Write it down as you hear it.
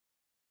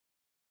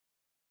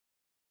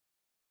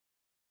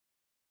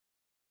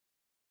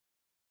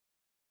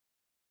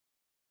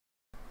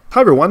Hi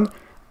everyone,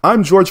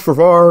 I'm George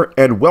Farrar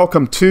and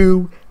welcome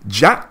to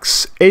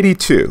JAX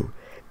 82,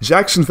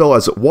 Jacksonville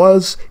as it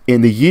was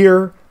in the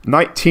year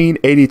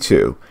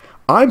 1982.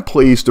 I'm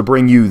pleased to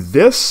bring you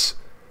this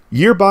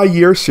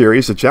year-by-year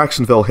series of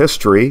Jacksonville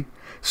history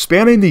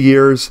spanning the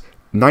years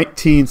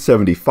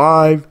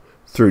 1975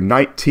 through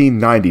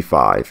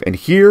 1995. And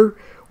here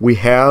we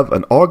have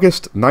an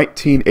August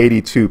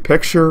 1982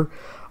 picture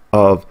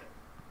of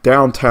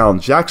downtown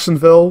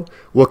Jacksonville.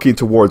 Looking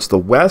towards the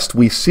west,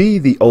 we see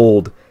the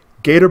old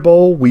Gator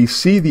Bowl, we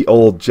see the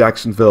old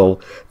Jacksonville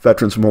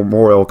Veterans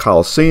Memorial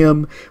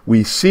Coliseum,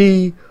 we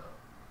see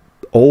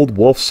old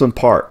Wolfson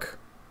Park,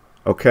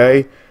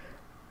 okay?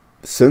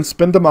 Since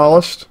been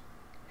demolished.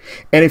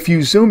 And if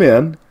you zoom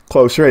in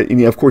closer,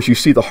 and of course you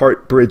see the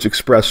Hart Bridge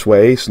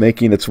Expressway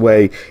snaking its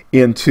way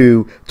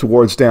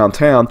towards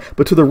downtown,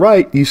 but to the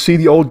right you see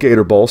the old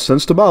Gator Bowl,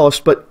 since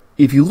demolished. But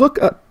if you look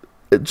up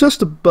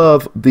just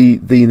above the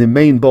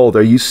main bowl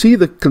there, you see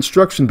the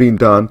construction being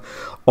done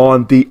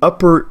on the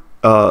upper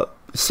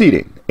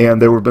seating,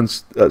 and there were been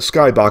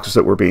skyboxes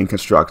that were being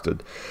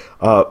constructed.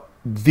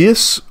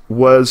 This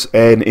was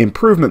an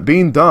improvement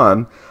being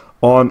done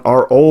on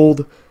our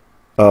old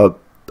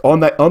on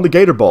the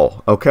Gator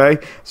Bowl. Okay,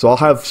 so I'll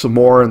have some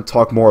more and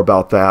talk more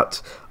about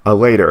that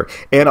later,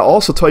 and I'll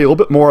also tell you a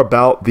little bit more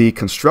about the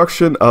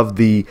construction of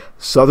the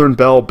Southern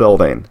Bell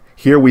building.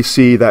 Here we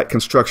see that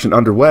construction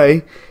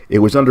underway. It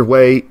was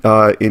underway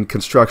in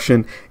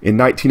construction in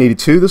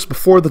 1982. This is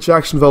before the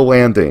Jacksonville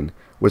Landing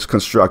was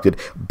constructed,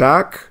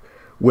 back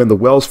when the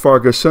Wells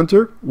Fargo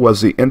Center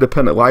was the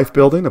Independent Life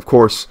Building. Of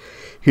course,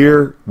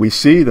 here we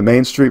see the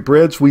Main Street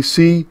Bridge. We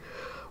see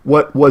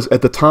what was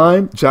at the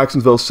time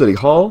Jacksonville City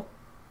Hall.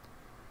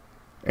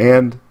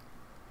 And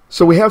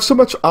so we have so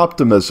much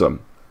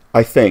optimism,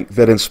 I think,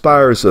 that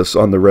inspires us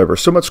on the river.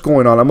 So much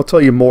going on. I'm going to tell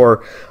you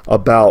more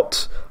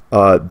about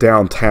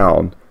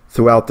downtown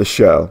throughout the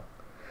show.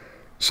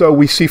 So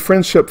we see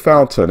Friendship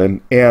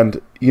Fountain,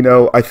 and you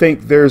know, I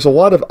think there's a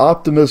lot of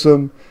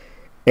optimism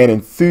and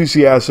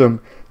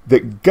enthusiasm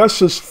that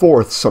gushes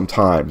forth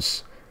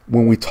sometimes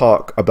when we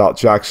talk about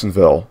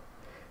Jacksonville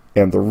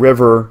and the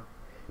river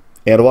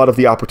and a lot of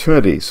the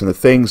opportunities and the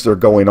things that are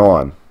going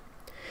on.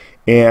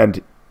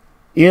 And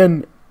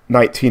in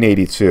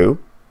 1982,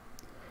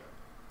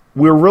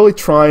 we're really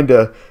trying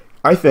to,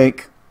 I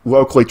think,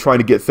 locally trying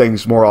to get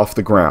things more off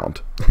the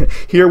ground.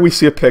 Here we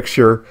see a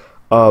picture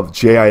of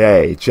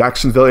JIA,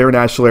 Jacksonville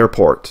International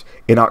Airport,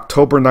 in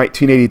October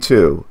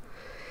 1982.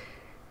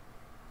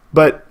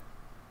 But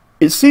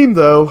it seemed,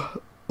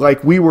 though,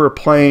 like we were a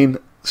plane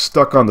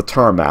stuck on the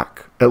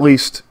tarmac, at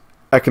least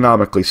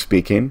economically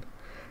speaking.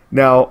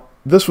 Now,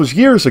 this was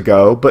years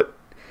ago, but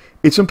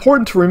it's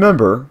important to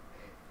remember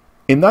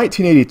in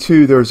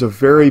 1982 there's a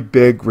very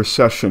big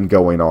recession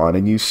going on,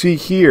 and you see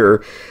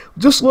here,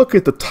 just look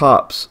at the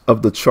tops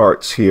of the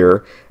charts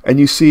here, and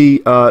you see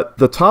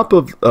the top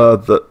of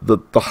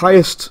the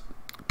highest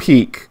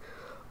peak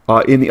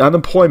in the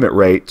unemployment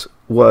rate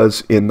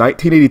was in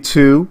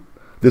 1982.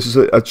 This is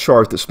a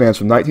chart that spans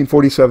from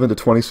 1947 to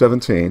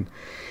 2017,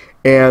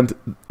 and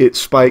it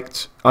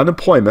spiked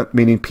unemployment,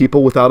 meaning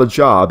people without a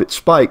job. It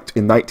spiked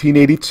in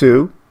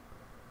 1982,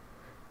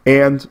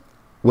 and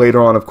later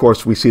on, of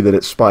course, we see that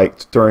it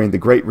spiked during the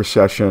Great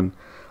Recession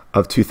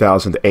of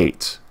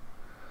 2008,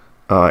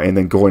 and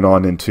then going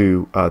on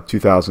into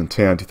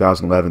 2010,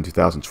 2011,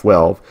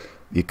 2012,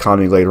 the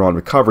economy later on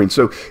recovering.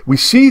 So we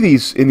see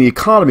these in the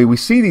economy, we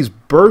see these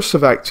bursts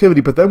of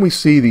activity, but then we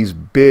see these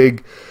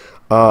big,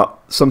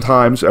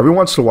 sometimes, every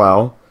once in a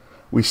while,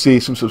 we see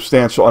some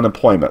substantial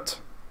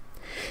unemployment.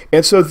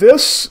 And so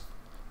this,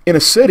 in a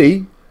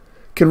city,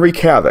 can wreak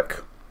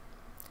havoc.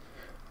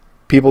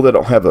 People that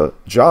don't have a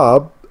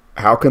job,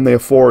 how can they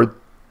afford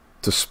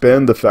to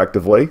spend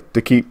effectively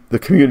to keep the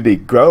community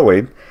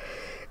growing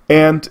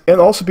and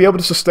also be able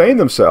to sustain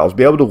themselves,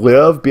 be able to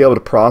live, be able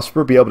to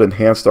prosper, be able to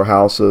enhance their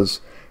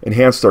houses,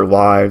 enhance their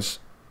lives,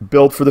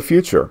 build for the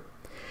future?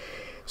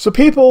 So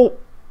people,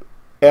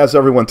 as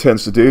everyone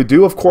tends to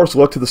do of course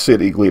look to the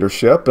city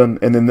leadership,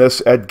 and in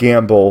this Ed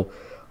Gamble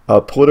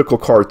political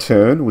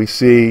cartoon we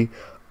see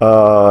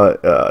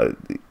a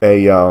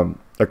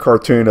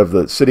cartoon of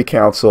the city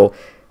council,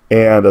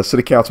 and a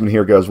city councilman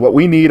here goes, "What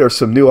we need are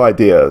some new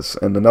ideas."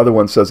 And another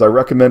one says, "I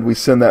recommend we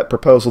send that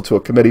proposal to a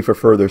committee for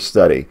further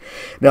study."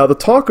 Now, the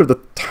talk of the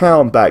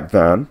town back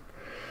then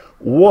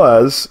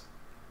was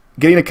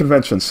getting a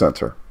convention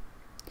center.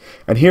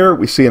 And here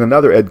we see in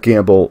another Ed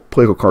Gamble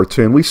political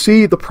cartoon, we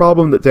see the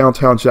problem that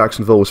downtown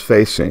Jacksonville was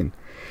facing.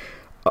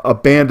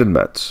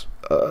 Abandonment.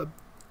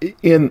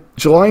 In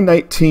July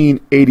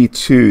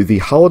 1982, the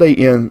Holiday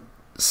Inn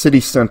City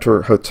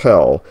Center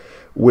Hotel,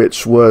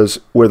 which was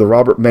where the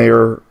Robert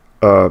Mayer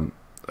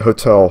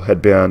Hotel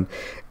had been,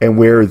 and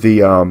where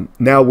the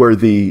where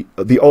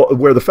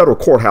the federal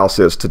courthouse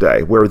is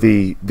today, where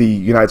the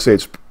United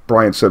States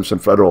Brian Simpson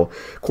Federal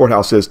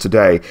Courthouse is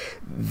today,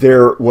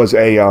 there was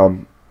a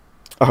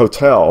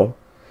hotel,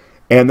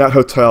 and that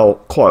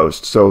hotel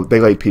closed, so they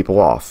laid people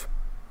off.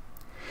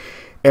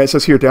 And it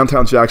says here,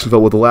 downtown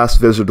Jacksonville, with the last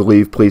visitor to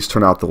leave, please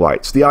turn out the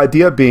lights. The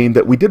idea being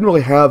that we didn't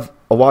really have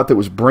a lot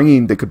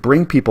that could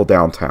bring people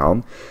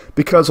downtown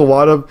because a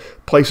lot of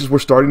places were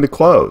starting to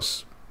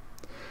close.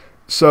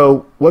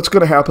 So what's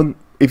going to happen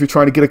if you're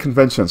trying to get a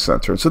convention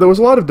center? And so there was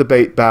a lot of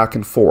debate back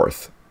and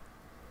forth.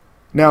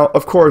 Now,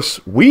 of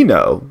course, we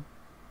know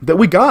that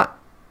we got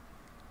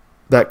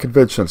that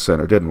convention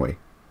center, didn't we?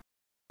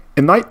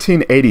 In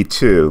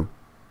 1982,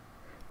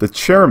 the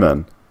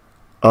chairman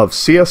of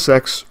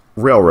CSX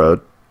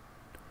Railroad,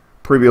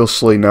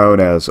 previously known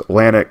as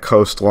Atlantic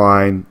Coast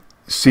Line,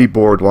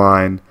 Seaboard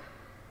Line,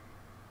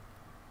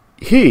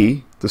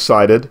 he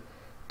decided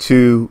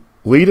to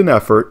lead an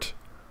effort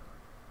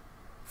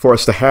for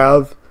us to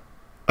have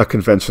a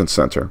convention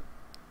center.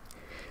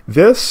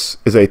 This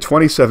is a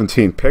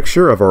 2017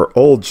 picture of our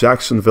old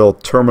Jacksonville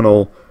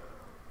Terminal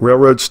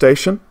Railroad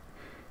Station.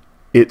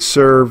 It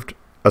served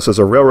us as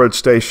a railroad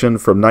station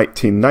from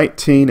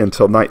 1919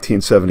 until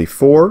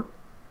 1974.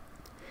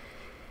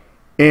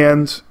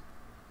 And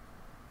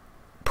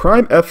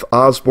Prime F.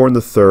 Osborne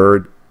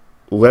III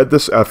led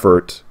this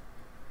effort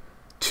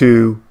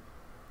to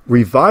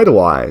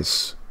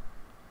revitalize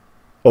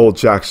old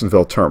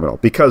Jacksonville Terminal,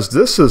 because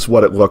this is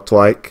what it looked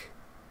like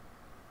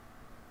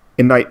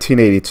in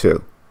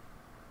 1982.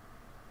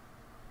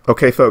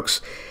 Okay,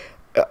 folks,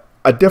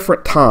 a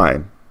different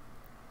time.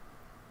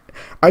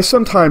 I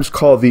sometimes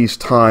call these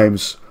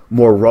times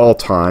more raw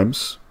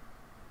times.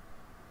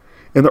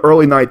 In the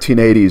early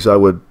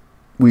 1980s,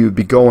 we would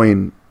be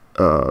going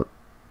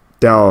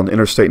down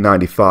Interstate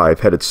 95,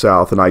 headed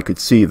south, and I could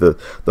see the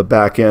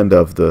back end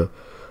of the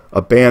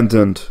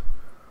abandoned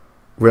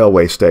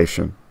railway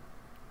station.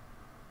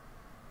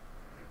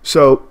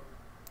 So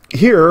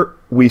here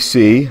we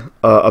see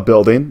a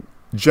building,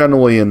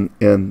 generally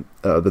in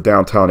the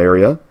downtown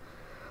area,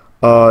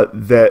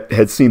 that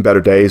had seen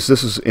better days.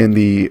 This is in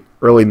the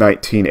early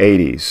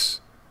 1980s.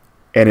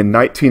 And in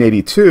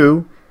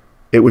 1982,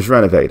 it was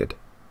renovated.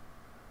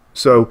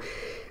 So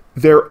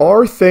there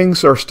are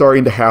things that are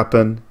starting to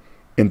happen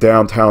in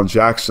downtown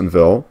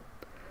Jacksonville,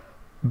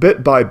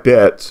 bit by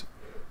bit,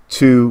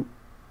 to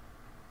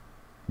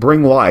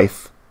bring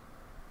life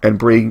and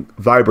bring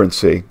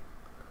vibrancy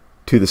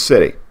to the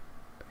city.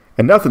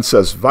 And nothing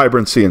says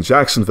vibrancy in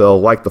Jacksonville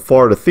like the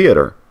Florida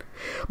Theater.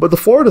 But the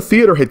Florida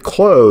Theater had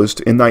closed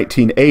in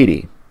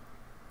 1980.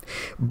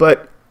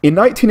 But in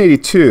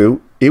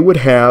 1982, it would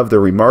have the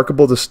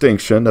remarkable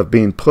distinction of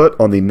being put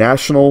on the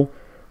National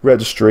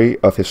Registry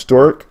of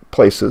Historic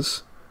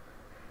Places.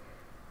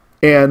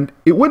 And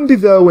it wouldn't be,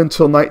 though,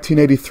 until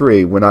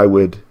 1983 when I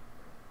would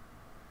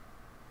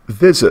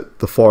visit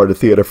the Florida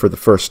Theater for the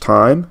first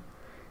time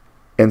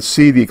and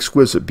see the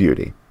exquisite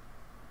beauty.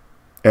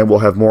 And we'll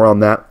have more on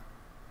that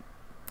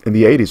in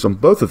the 80s, on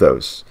both of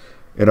those,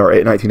 in our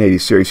 1980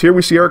 series. Here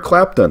we see Eric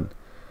Clapton.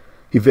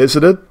 He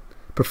visited,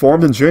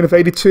 performed in June of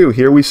 82.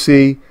 Here we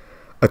see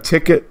a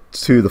ticket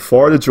to the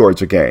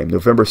Florida-Georgia game,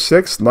 November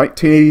 6th,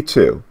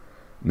 1982.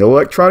 No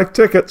electronic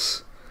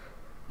tickets.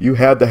 You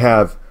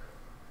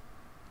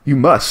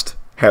must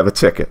have a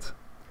ticket.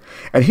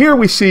 And here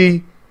we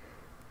see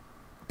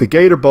the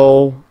Gator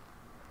Bowl,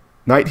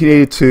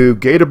 1982,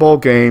 Gator Bowl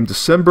game,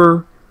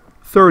 December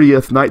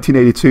 30th,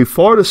 1982,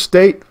 Florida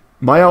State,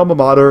 my alma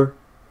mater,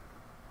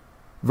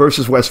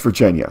 versus West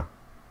Virginia.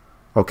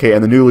 Okay,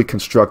 and the newly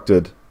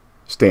constructed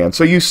stand.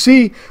 So you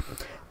see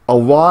a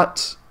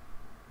lot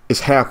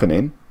is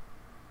happening,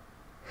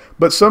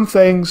 but some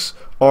things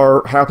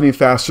are happening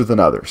faster than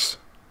others.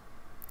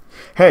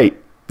 Hey,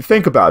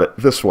 think about it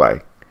this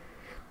way.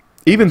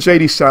 Even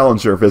J.D.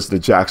 Salinger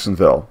visited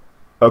Jacksonville,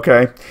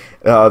 okay?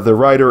 The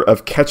writer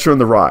of Catcher in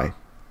the Rye,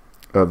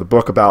 the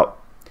book about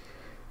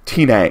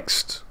teen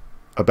angst,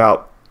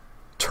 about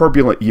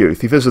turbulent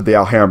youth. He visited the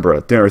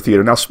Alhambra Dinner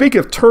Theater. Now, speaking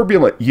of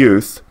turbulent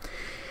youth,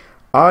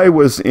 I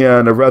was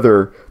in a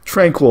rather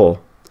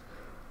tranquil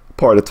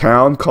part of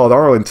town called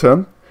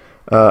Arlington,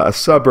 a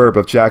suburb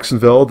of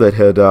Jacksonville that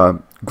had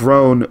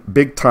grown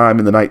big time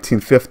in the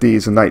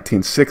 1950s and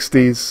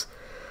 1960s.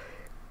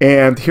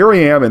 And here I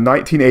am in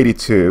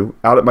 1982,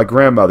 out at my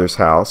grandmother's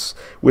house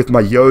with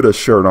my Yoda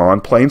shirt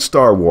on, playing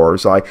Star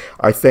Wars. I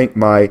think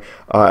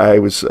I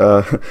was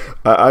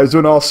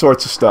doing all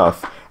sorts of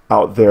stuff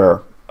out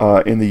there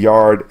in the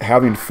yard,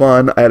 having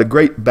fun. I had a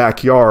great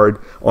backyard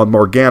on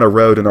Morgana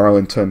Road in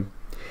Arlington,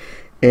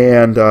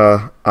 and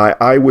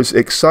I was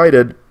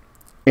excited.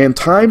 And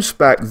times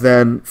back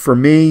then, for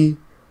me,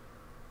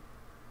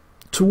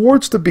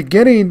 towards the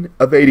beginning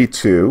of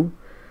 82,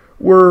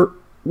 were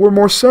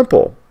more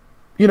simple.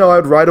 You know,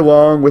 I'd ride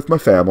along with my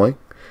family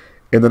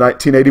in the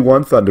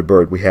 1981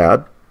 Thunderbird we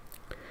had,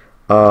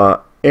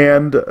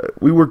 and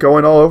we were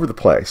going all over the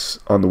place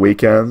on the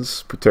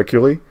weekends,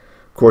 particularly.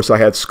 Of course, I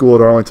had school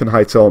at Arlington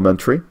Heights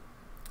Elementary.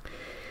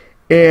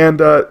 And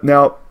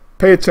now,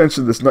 pay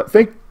attention to this.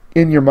 Think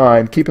in your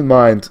mind, keep in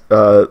mind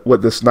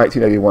what this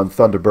 1981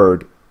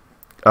 Thunderbird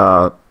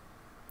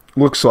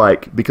looks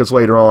like, because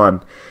later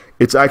on,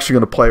 it's actually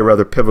going to play a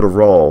rather pivotal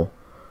role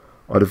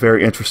on a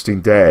very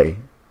interesting day.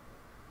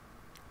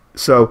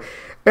 So,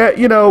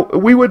 You know,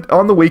 we would,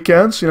 on the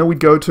weekends, you know, we'd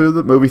go to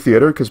the movie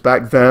theater because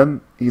back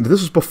then, you know,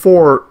 this was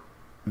before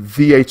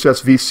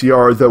VHS,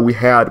 VCR, though we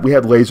had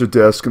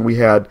Laserdisc and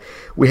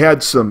we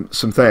had some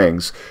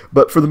things,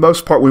 but for the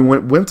most part, we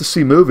went to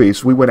see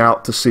movies. We went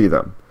out to see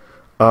them,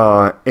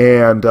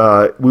 and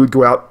we would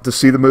go out to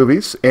see the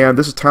movies. And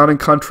this is Town and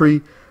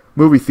Country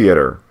Movie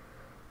Theater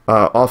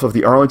off of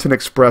the Arlington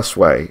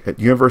Expressway at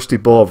University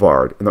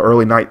Boulevard in the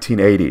early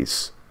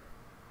 1980s.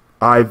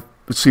 I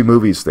would see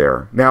movies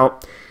there. Now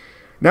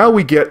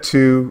we get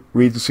to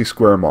Regency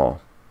Square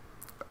Mall.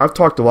 I've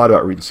talked a lot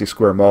about Regency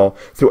Square Mall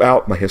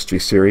throughout my history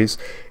series,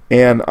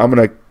 and I'm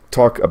going to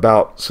talk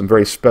about some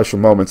very special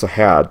moments I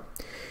had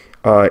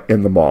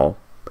in the mall.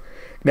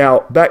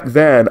 Now, back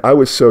then, I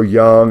was so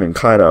young and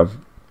I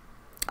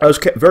was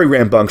very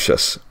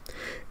rambunctious.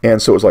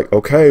 And so it was like,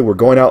 okay, we're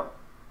going out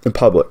in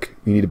public.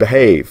 You need to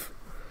behave.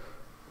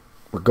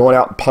 We're going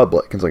out in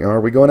public. And it's like,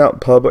 are we going out in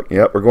public?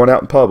 Yep, we're going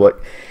out in public.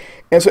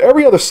 And so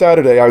every other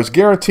Saturday, I was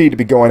guaranteed to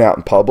be going out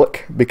in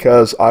public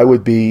because I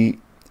would be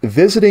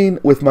visiting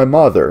with my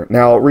mother.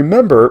 Now,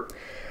 remember,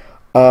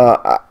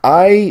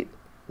 I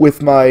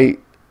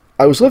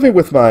was living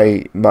with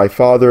my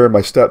father,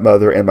 my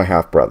stepmother, and my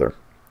half-brother.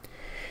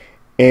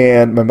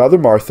 And my mother,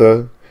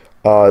 Martha,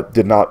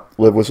 did not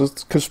live with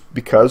us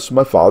because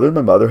my father and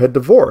my mother had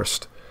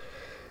divorced.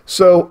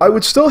 So I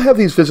would still have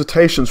these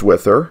visitations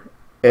with her,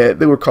 and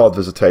they were called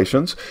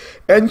visitations.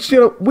 And, you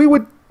know, we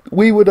would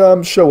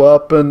show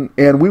up and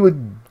we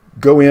would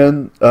go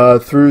in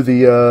through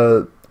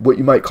the what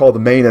you might call the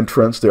main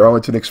entrance, the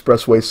Arlington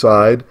Expressway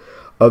side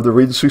of the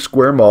Regency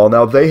Square Mall.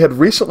 Now, they had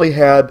recently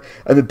had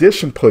an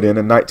addition put in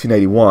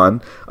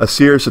 1981. A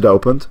Sears had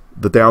opened.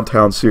 The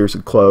downtown Sears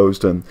had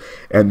closed, and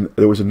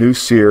there was a new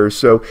Sears.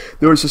 So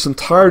there was this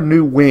entire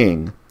new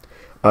wing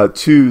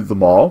to the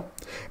mall.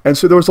 And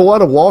so there was a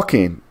lot of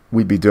walking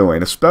we'd be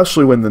doing,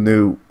 especially when the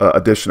new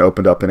addition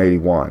opened up in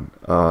 81.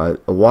 A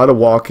lot of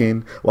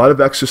walking, a lot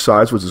of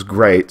exercise, which is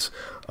great,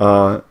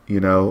 you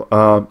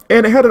know.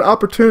 And it had an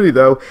opportunity,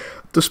 though,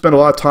 to spend a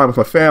lot of time with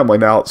my family.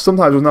 Now,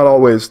 sometimes it was not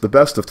always the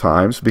best of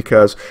times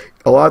because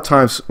a lot of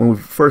times when we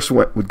first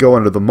would go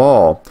into the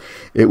mall,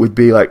 it would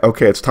be like,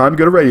 okay, it's time to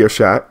go to Radio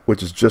Shack,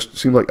 which is just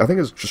seemed like, I think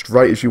it's just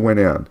right as you went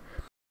in.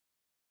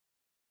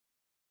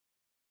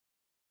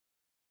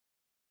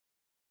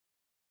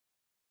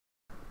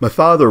 My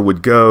father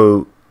would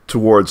go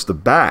towards the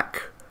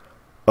back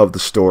of the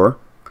store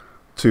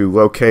to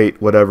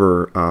locate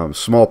whatever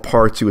small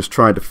parts he was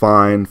trying to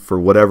find for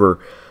whatever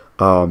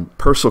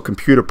personal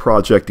computer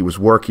project he was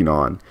working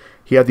on.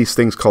 He had these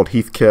things called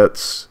Heath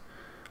kits.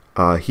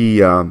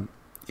 He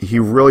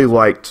really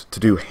liked to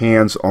do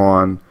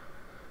hands-on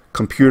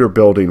computer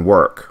building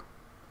work.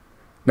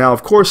 Now,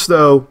 of course,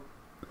 though,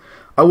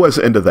 I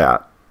wasn't into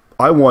that.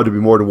 I wanted to be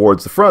more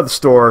towards the front of the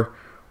store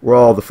where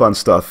all the fun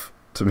stuff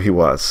to me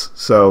was.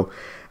 So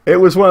it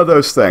was one of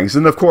those things.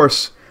 And, of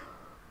course,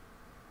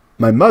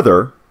 my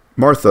mother,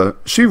 Martha,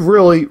 she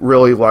really,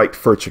 really liked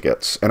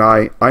Furchigets, and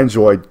I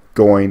enjoyed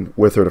going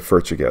with her to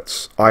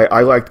Furchigets.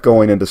 I liked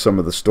going into some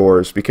of the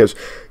stores because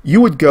you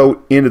would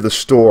go into the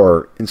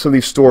store, in some of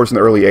these stores in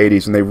the early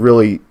 80s, and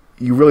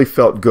you really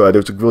felt good. It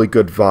was a really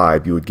good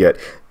vibe you would get.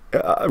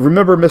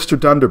 Remember Mr.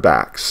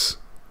 Dunderbacks?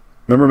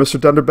 Remember Mr.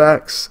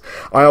 Dunderbacks?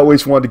 I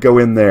always wanted to go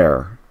in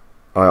there.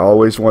 I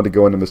always wanted to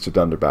go into Mr.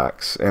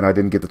 Dunderbacks, and I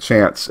didn't get the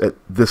chance at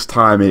this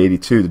time in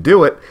 82 to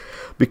do it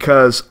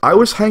because I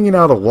was hanging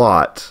out a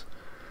lot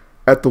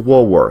at the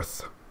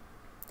Woolworth.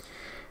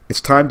 It's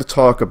time to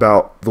talk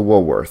about the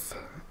Woolworth.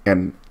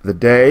 And the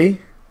day,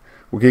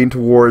 we're getting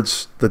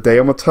towards the day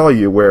I'm going to tell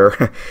you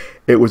where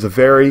it was a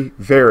very,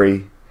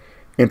 very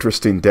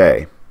interesting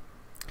day.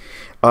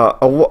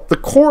 The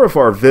core of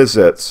our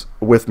visits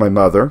with my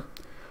mother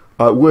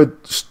would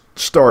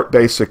start,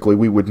 basically,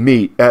 we would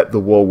meet at the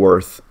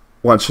Woolworth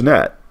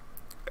luncheonette.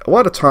 A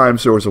lot of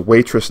times there was a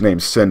waitress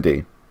named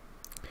Cindy.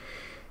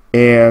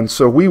 And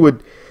so we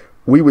would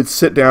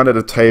sit down at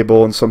a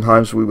table, and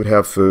sometimes we would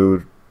have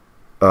food.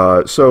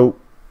 So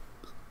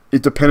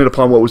it depended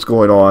upon what was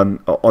going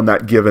on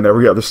that given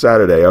every other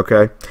Saturday,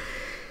 okay?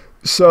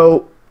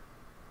 So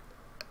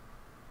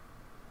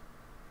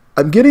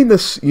I'm getting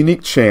this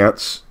unique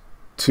chance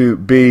to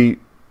be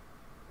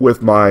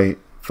with my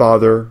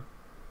father,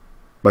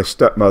 my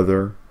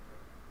stepmother,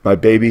 my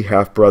baby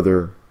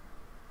half-brother,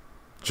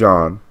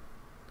 John,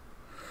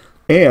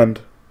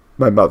 and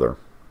my mother.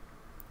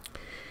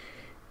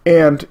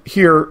 And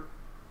here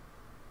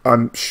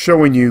I'm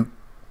showing you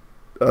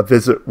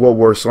Visit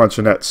Woolworth's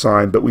luncheonette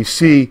sign, but we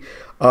see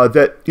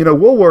that, you know,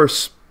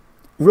 Woolworth's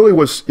really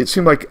was, it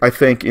seemed like, I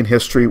think, in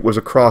history, was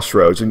a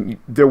crossroads, and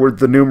there were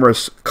the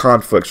numerous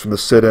conflicts from the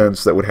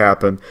sit-ins that would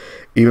happen,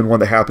 even one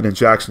that happened in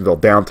Jacksonville,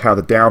 downtown,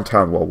 the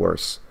downtown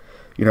Woolworths,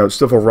 you know,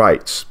 civil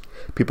rights,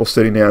 people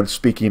sitting in,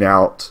 speaking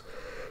out.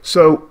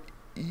 So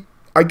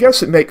I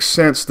guess it makes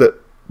sense that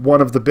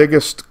one of the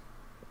biggest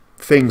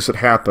things that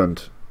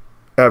happened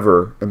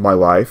ever in my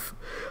life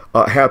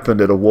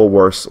happened at a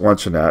Woolworth's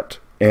luncheonette.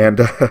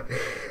 And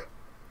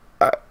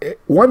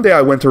one day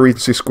I went to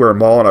Regency Square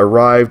Mall and I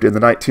arrived in the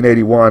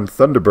 1981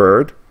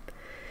 Thunderbird,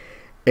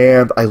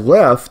 and I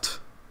left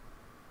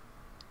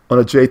on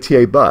a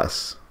JTA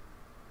bus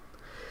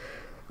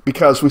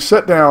because we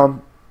sat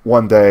down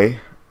one day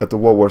at the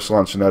Woolworths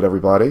luncheonette,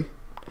 everybody,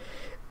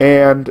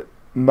 and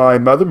my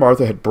mother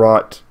Martha had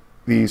brought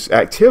these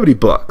activity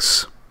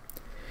books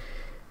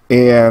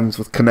and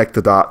with connect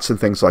the dots and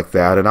things like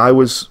that, and I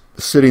was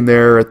sitting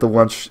there at the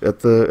lunch at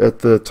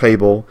the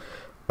table.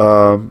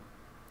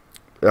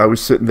 I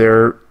was sitting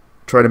there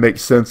trying to make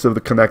sense of the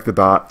connect the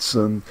dots,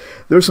 and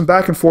there was some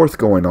back and forth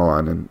going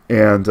on,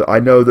 and I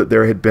know that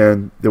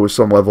there was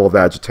some level of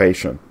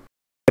agitation.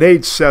 At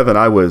age 7,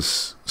 I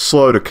was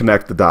slow to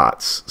connect the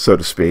dots, so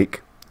to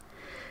speak.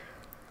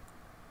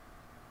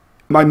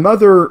 My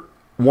mother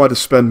wanted to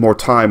spend more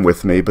time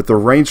with me, but the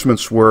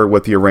arrangements were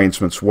what the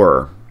arrangements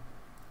were.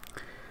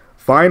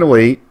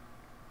 Finally,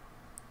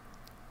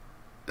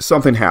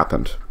 something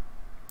happened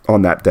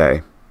on that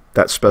day,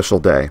 that special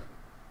day.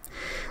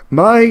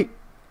 My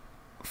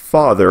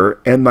father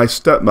and my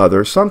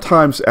stepmother,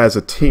 sometimes as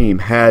a team,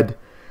 had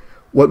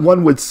what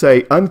one would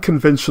say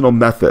unconventional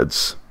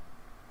methods,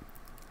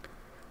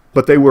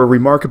 but they were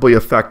remarkably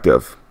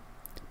effective.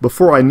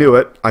 Before I knew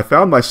it, I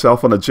found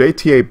myself on a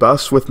JTA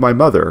bus with my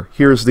mother.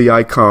 Here's the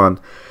icon,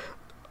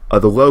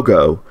 the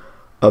logo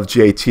of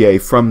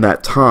JTA from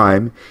that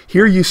time.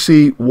 Here you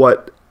see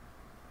what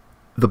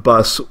the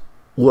bus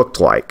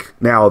looked like.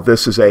 Now,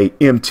 this is a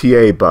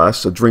MTA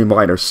bus, a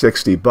Dreamliner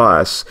 60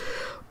 bus.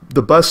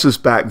 The buses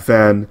back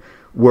then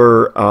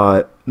were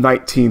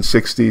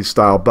 1960s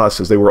style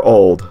buses. They were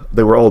old.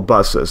 They were old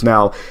buses.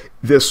 Now,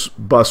 this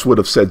bus would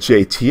have said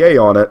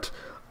JTA on it,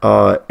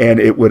 and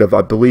it would have,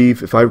 I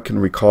believe, if I can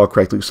recall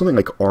correctly, something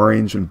like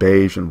orange and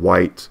beige and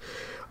white.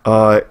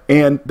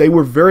 And they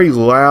were very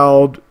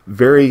loud,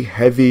 very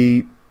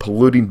heavy,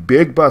 polluting,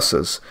 big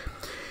buses.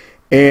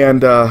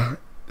 And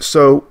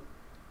so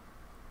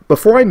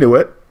before I knew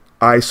it,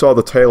 I saw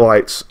the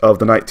taillights of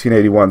the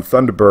 1981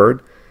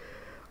 Thunderbird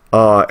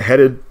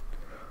headed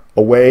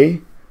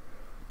away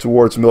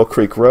towards Mill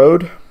Creek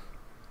Road,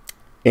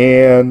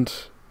 and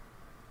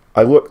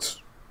I looked,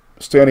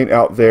 standing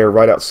out there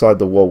right outside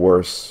the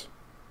Woolworths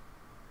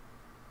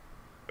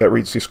at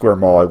Regency Square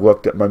Mall, I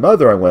looked at my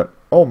mother, I went,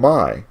 oh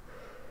my.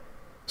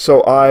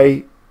 So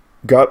I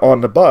got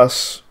on the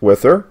bus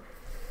with her,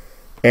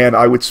 and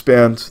I would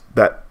spend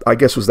that, I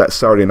guess it was that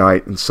Saturday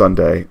night and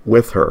Sunday,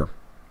 with her.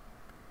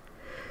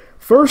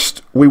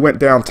 First, we went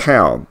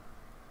downtown,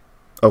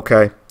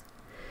 okay?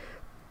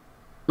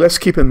 Let's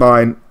keep in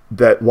mind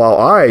that while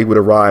I would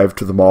arrive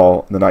to the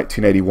mall in the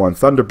 1981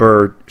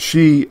 Thunderbird,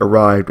 she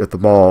arrived at the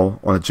mall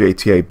on a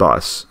JTA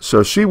bus.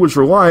 So she was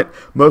reliant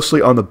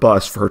mostly on the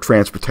bus for her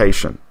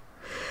transportation.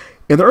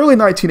 In the early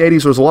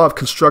 1980s, there was a lot of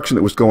construction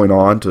that was going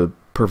on to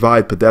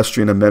provide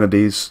pedestrian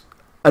amenities,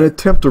 an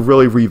attempt to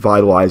really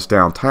revitalize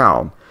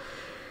downtown.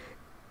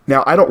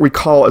 Now, I don't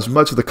recall as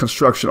much of the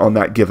construction on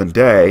that given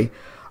day.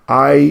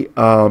 I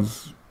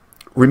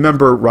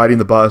remember riding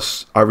the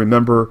bus. I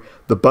remember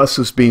the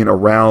buses being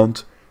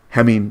around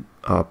Hemming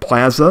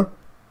Plaza,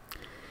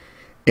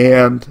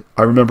 and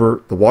I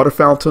remember the water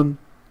fountain,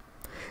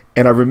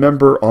 and I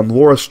remember on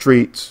Laura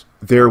Street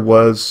there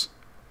was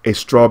a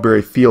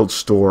Strawberry Fields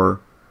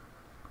store,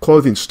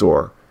 clothing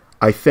store,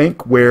 I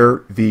think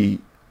where the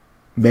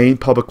main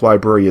public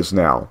library is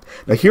now.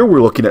 Now here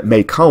we're looking at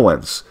May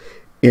Cohen's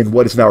in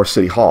what is now our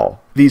City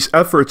Hall. These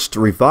efforts to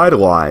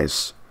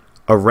revitalize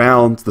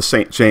around the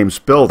St. James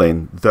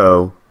building,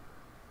 though,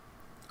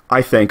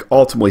 I think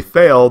ultimately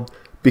failed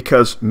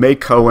because May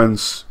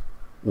Cohen's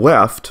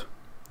left.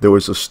 There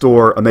was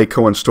a May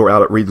Cohen store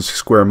out at Regency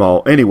Square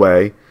Mall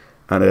anyway,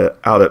 and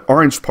out at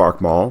Orange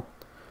Park Mall.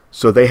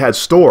 So they had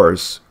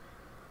stores,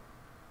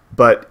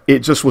 but it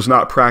just was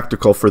not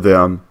practical for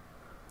them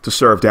to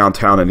serve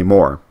downtown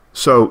anymore.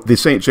 So the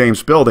St.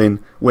 James building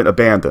went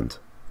abandoned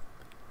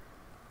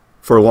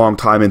for a long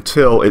time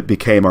until it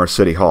became our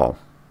City Hall.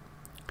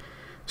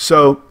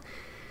 So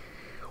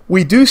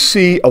we do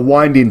see a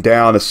winding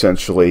down,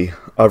 essentially,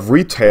 of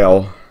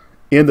retail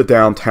in the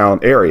downtown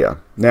area.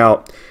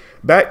 Now,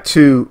 back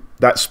to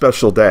that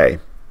special day.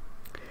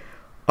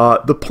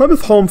 The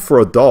Plymouth Home for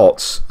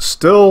Adults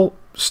still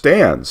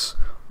stands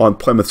on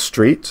Plymouth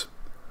Street,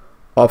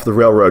 off the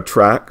railroad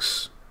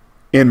tracks,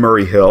 in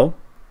Murray Hill,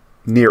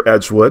 near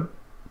Edgewood.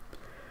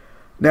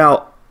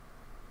 Now,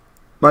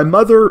 my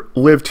mother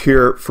lived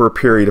here for a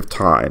period of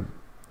time,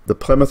 the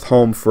Plymouth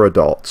Home for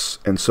Adults,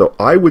 and so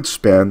I would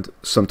spend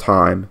some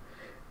time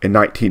in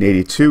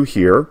 1982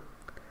 here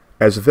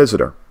as a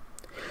visitor.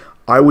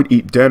 I would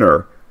eat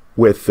dinner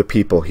with the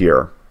people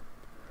here.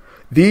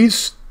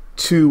 These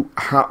two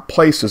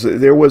places,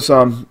 there was,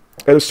 at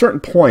a certain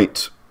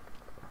point,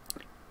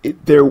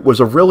 there was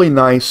a really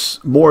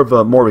nice,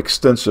 more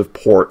extensive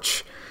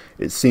porch,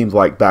 it seemed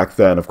like back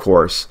then, of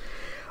course.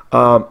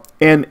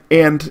 And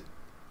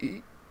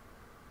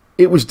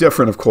it was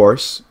different, of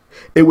course.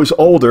 It was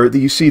older.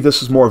 You see,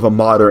 this is more of a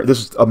modern. This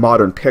is a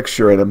modern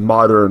picture, and a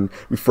modern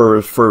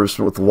refers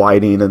with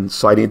lighting and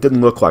sighting. It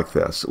didn't look like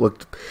this. It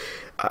looked.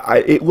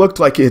 it looked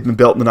like it had been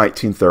built in the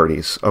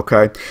 1930s,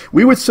 okay?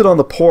 We would sit on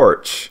the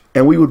porch,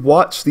 and we would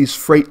watch these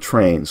freight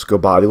trains go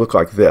by. They look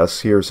like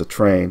this. Here's a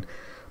train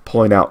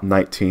pulling out in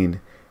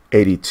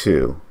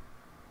 1982.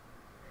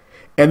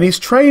 And these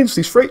trains,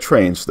 these freight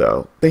trains,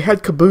 though, they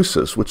had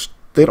cabooses, which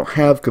they don't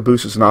have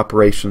cabooses in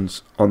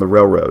operations on the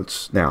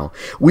railroads now.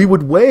 We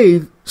would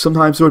wave.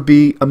 Sometimes there would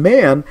be a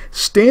man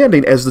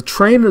standing as the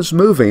train is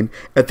moving.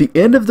 At the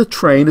end of the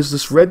train is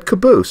this red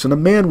caboose, and a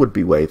man would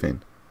be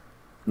waving.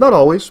 Not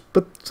always,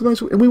 but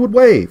sometimes, and we would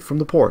wave from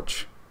the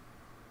porch.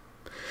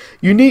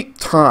 Unique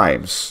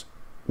times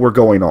were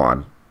going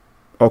on,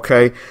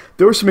 okay?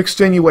 There were some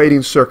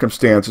extenuating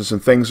circumstances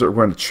and things that were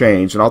going to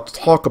change, and I'll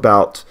talk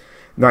about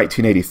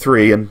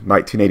 1983 and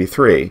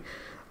 1983,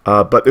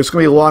 but there's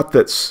going to be a lot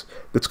that's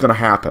going to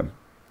happen.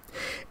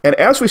 And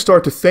as we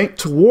start to think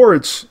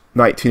towards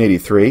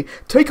 1983,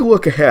 take a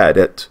look ahead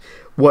at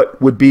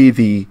what would be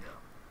the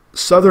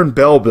Southern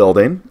Bell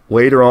Building.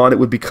 Later on, it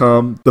would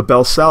become the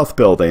Bell South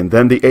Building,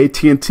 then the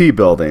AT&T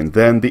Building,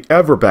 then the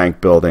Everbank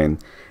Building,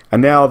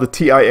 and now the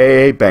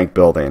TIAA Bank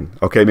Building.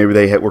 Okay, maybe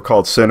they were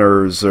called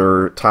centers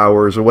or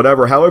towers or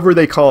whatever, however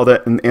they called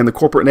it, and the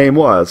corporate name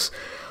was.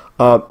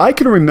 I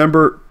can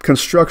remember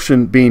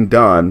construction being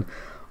done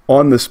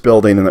on this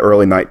building in the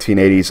early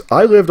 1980s.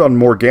 I lived on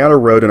Morgana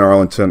Road in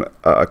Arlington,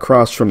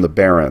 across from the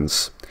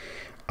Barons.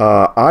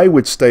 I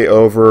would stay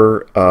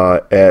over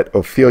at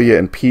Ophelia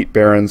and Pete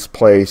Barron's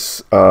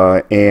place,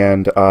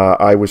 and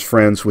I was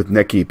friends with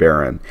Nikki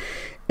Barron.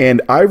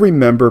 And I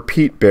remember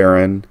Pete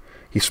Barron,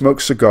 he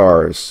smoked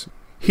cigars.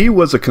 He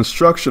was a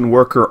construction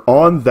worker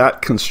on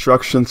that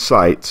construction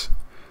site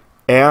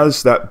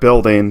as that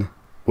building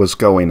was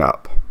going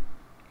up.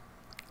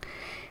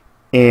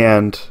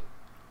 And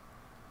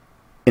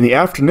in the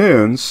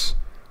afternoons,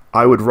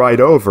 I would ride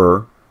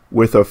over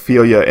with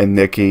Ophelia and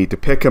Nikki to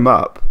pick him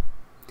up.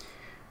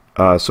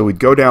 So we'd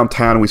go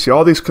downtown, and we'd see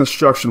all these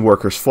construction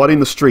workers flooding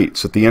the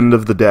streets at the end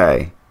of the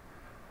day,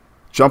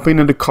 jumping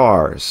into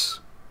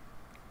cars,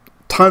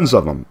 tons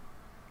of them.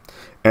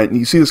 And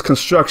you see this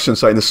construction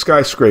site and the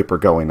skyscraper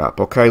going up,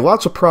 okay?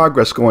 Lots of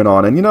progress going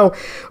on. And, you know,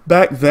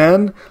 back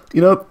then,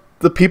 you know,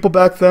 the people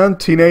back then,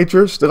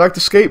 teenagers, they liked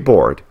to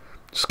skateboard.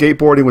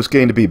 Skateboarding was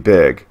getting to be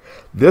big.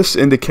 This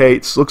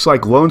indicates, looks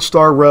like Lone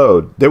Star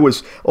Road. There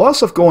was a lot of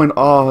stuff going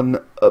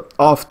on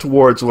off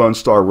towards Lone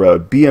Star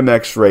Road.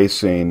 BMX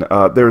racing.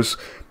 There's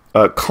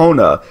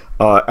Kona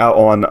out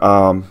on,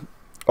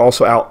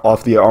 also out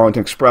off the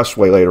Arlington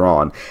Expressway later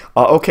on.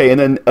 Okay, and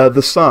then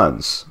the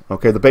Suns.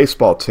 Okay, the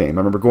baseball team.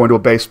 I remember going to a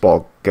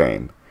baseball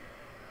game.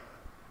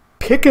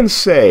 Pic N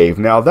Save.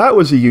 Now that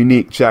was a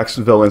unique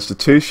Jacksonville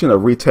institution, a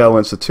retail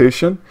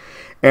institution,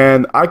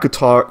 and I could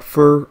talk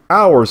for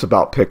hours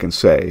about Pic N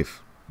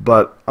Save,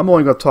 but I'm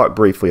only going to talk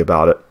briefly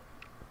about it.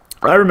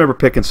 I remember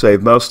Pic N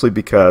Save mostly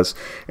because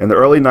in the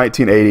early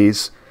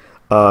 1980s,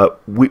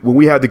 when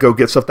we had to go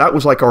get stuff, that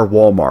was like our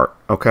Walmart,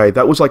 okay?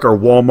 That was like our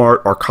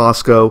Walmart, our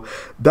Costco.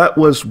 That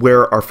was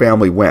where our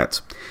family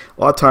went.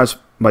 A lot of times,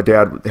 my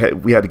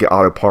dad, we had to get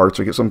auto parts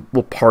or get some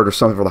little part or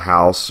something for the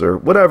house or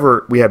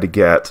whatever we had to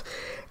get.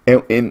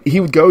 And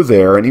he would go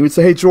there and he would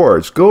say, "Hey,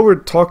 George, go over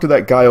and talk to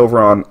that guy over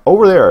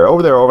there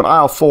on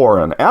aisle 4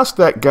 and ask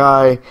that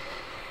guy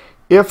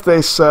if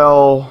they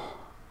sell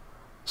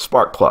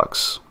spark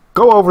plugs.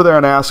 Go over there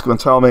and ask him and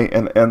tell me."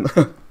 And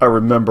I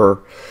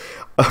remember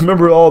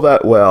all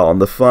that well and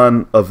the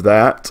fun of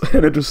that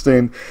and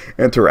interesting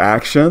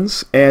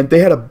interactions. And they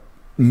had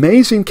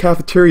amazing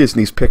cafeterias in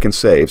these Pic N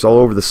Saves all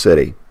over the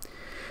city.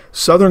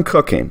 Southern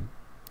cooking,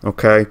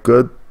 okay,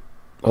 good,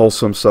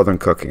 wholesome Southern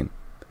cooking.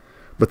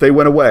 But they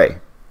went away,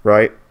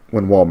 right,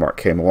 when Walmart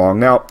came along.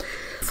 Now,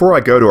 before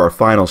I go to our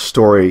final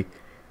story,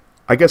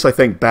 I guess I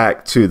think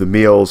back to the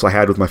meals I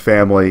had with my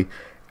family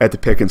at the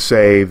Pic N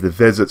Save, the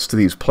visits to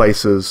these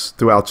places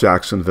throughout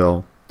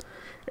Jacksonville,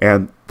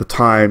 and the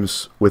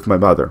times with my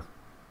mother.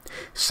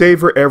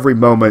 Savor every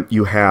moment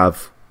you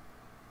have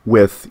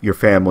with your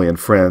family and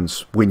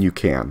friends when you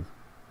can.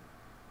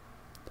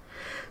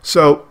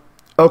 So,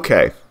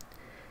 okay,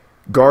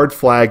 guard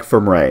flag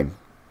from rain.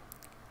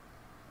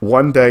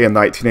 One day in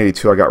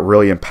 1982, I got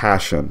really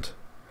impassioned.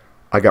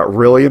 I got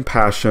really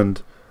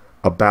impassioned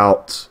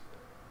about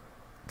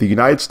the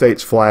United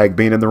States flag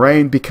being in the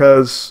rain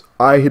because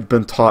I had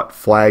been taught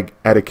flag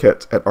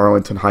etiquette at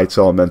Arlington Heights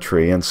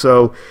Elementary. And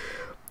so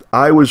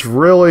I was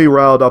really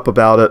riled up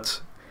about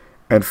it.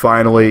 And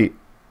finally,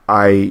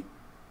 I,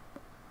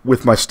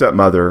 with my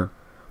stepmother,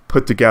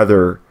 put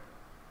together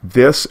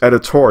this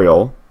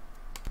editorial.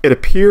 It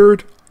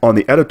appeared on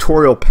the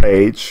editorial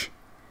page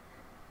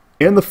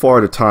in the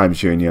Florida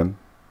Times-Union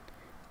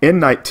in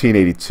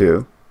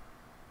 1982,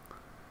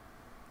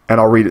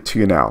 and I'll read it to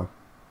you now.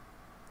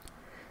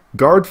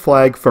 Guard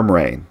flag from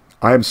rain.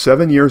 I am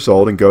 7 years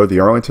old and go to the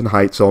Arlington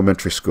Heights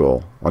Elementary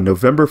School. On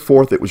November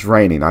 4th, it was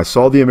raining. I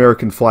saw the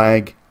American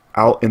flag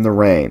out in the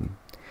rain.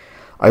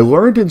 I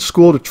learned in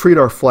school to treat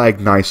our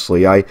flag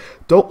nicely. I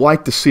don't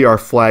like to see our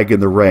flag in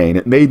the rain.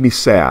 It made me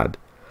sad.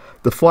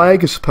 The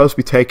flag is supposed to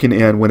be taken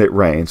in when it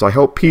rains. I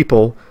hope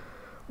people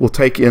will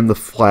take in the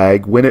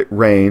flag when it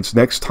rains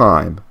next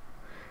time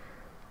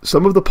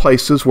Some of the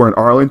places were in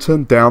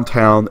Arlington,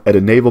 downtown, at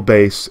a naval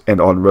base, and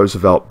on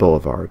Roosevelt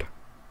Boulevard.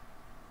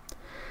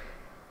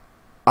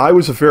 I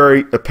was a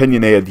very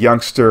opinionated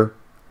youngster,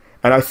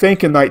 and I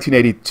think in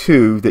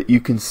 1982 that you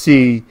can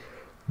see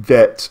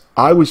that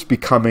I was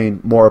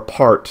becoming more a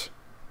part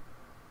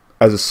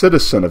as a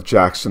citizen of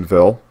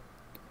Jacksonville,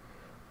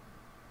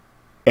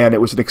 and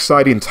it was an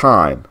exciting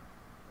time.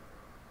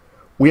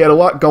 We had a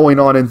lot going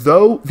on, and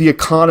though the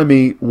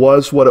economy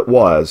was what it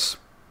was,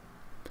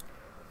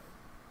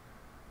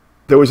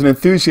 there was an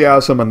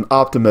enthusiasm and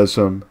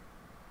optimism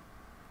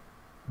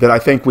that I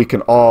think we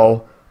can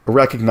all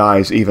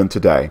recognize even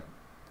today.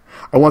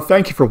 I want to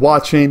thank you for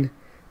watching.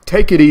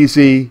 Take it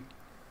easy.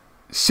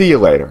 See you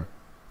later.